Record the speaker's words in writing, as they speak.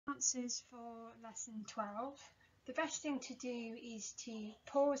answers for lesson 12. The best thing to do is to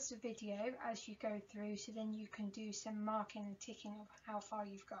pause the video as you go through, so then you can do some marking and ticking of how far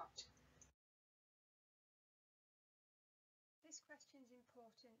you've got. This question is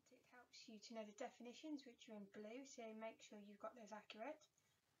important. It helps you to know the definitions, which are in blue, so make sure you've got those accurate.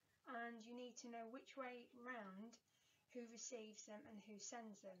 And you need to know which way round, who receives them and who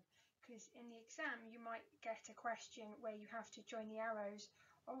sends them, because in the exam you might get a question where you have to join the arrows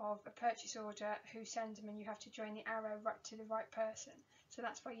of a purchase order, who sends them, and you have to join the arrow right to the right person. So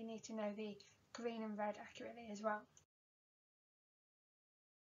that's why you need to know the green and red accurately as well.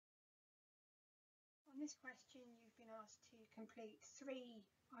 On this question you've been asked to complete 3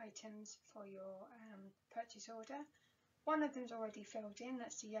 items for your purchase order. One of them's already filled in,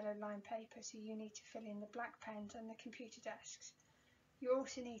 that's the yellow line paper, so you need to fill in the black pens and the computer desks. You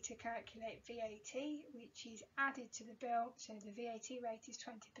also need to calculate VAT, which is added to the bill, so the VAT rate is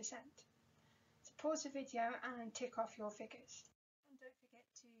 20%. So pause the video and tick off your figures. And don't forget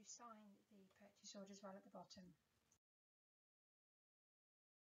to sign the purchase order as well at the bottom.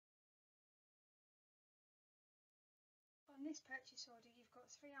 On this purchase order you've got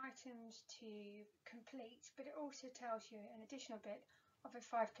 3 items to complete, but it also tells you an additional bit of a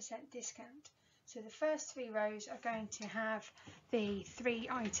 5% discount. So the first 3 rows are going to have the 3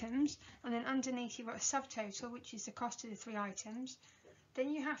 items, and then underneath you've got a subtotal, which is the cost of the 3 items. Then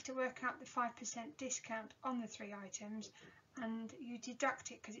you have to work out the 5% discount on the 3 items, and you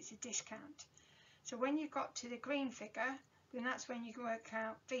deduct it because it's a discount. So when you've got to the green figure, then that's when you work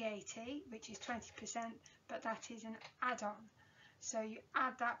out VAT, which is 20%, but that is an add-on. So you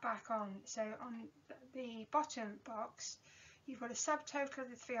add that back on. So on the bottom box, you've got a subtotal of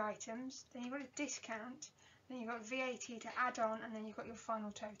the 3 items, then you've got a discount, then you've got VAT to add on, and then you've got your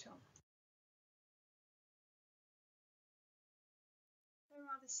final total. There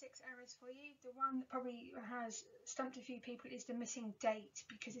are the 6 errors for you. The one that probably has stumped a few people is the missing date,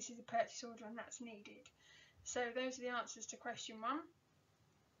 because this is a purchase order and that's needed. So those are the answers to question 1.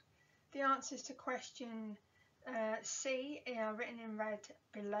 The answers to question C are written in red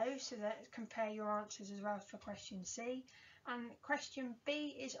below, so that compare your answers as well for question C. And question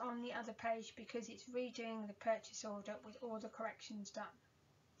B is on the other page because it's redoing the purchase order with all the corrections done.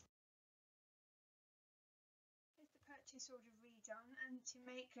 Here's the purchase order redone, and to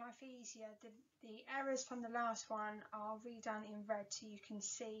make life easier, the errors from the last one are redone in red so you can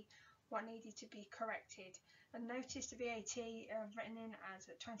see what needed to be corrected. And notice the VAT written in as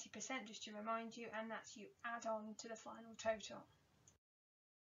at 20%, just to remind you, and that's you add on to the final total.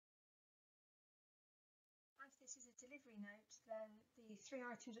 As this is a delivery note, then the 3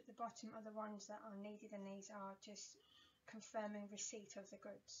 items at the bottom are the ones that are needed, and these are just confirming receipt of the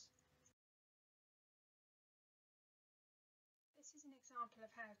goods. This is an example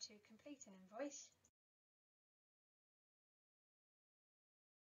of how to complete an invoice.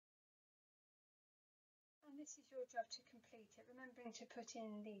 And this is your job to complete it, remembering to put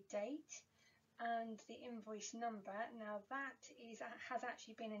in the date and the invoice number. Now that has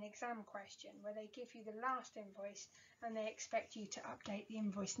actually been an exam question where they give you the last invoice and they expect you to update the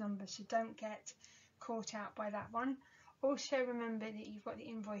invoice number, so don't get caught out by that one. Also remember that you've got the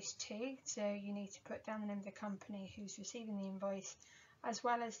invoice too, so you need to put down the name of the company who's receiving the invoice, as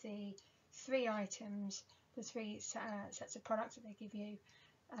well as the 3 items, the 3 sets of products that they give you.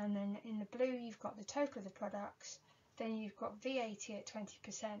 And then in the blue you've got the total of the products, then you've got VAT at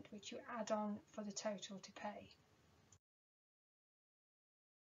 20%, which you add on for the total to pay.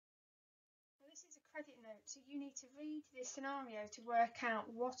 Now this is a credit note, so you need to read this scenario to work out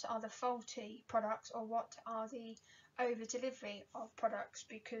what are the faulty products or what are the over delivery of products,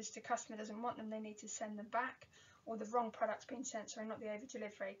 because the customer doesn't want them, they need to send them back, or the wrong products being sent, sorry, not the over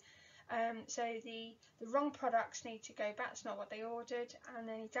delivery. So the wrong products need to go back, it's not what they ordered, and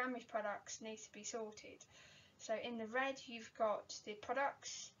any damaged products need to be sorted. So in the red you've got the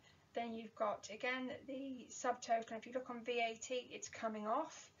products, then you've got again the subtotal, and if you look on VAT it's coming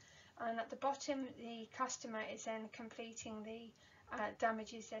off, and at the bottom the customer is then completing the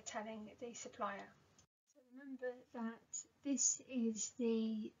damages they're telling the supplier. So remember that this is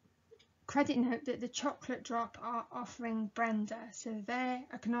the credit note that the Chocolate Drop are offering Brenda, so they're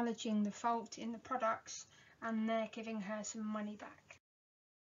acknowledging the fault in the products and they're giving her some money back.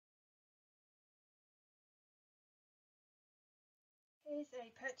 Here's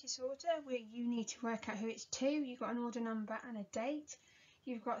a purchase order where you need to work out who it's to. You've got an order number and a date.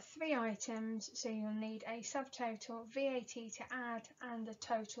 You've got 3 items, so you'll need a subtotal, VAT to add, and a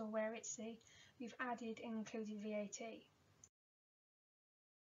total where it's you've added included VAT.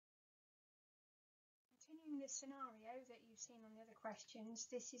 Continuing the scenario that you've seen on the other questions,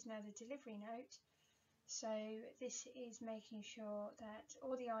 this is now the delivery note. So this is making sure that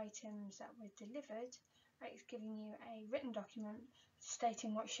all the items that were delivered, it's giving you a written document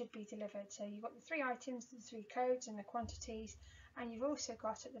stating what should be delivered. So you've got the 3 items, the 3 codes and the quantities, and you've also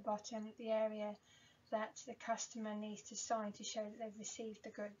got at the bottom the area that the customer needs to sign to show that they've received the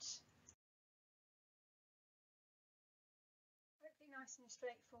goods. Hopefully nice and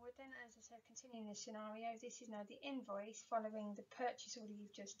straightforward then. As I said, continuing the scenario, this is now the invoice following the purchase order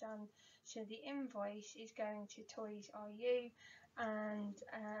you've just done. So the invoice is going to Toys R U, and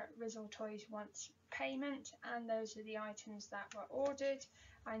Rizzle Toys wants payment, and those are the items that were ordered,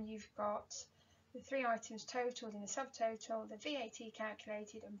 and you've got the 3 items totaled in the subtotal, the VAT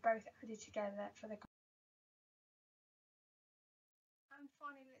calculated, and both added together for the. And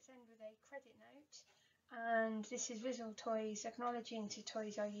finally, let's end with a credit note. And this is Rizzle Toys acknowledging to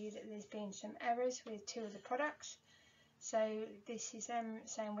Toys R U that there's been some errors with 2 of the products. So this is them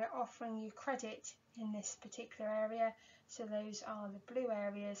saying we're offering you credit in this particular area. So those are the blue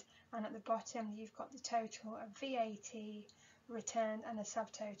areas, and at the bottom you've got the total of VAT returned and a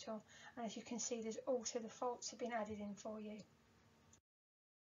subtotal. And as you can see, there's also the faults have been added in for you.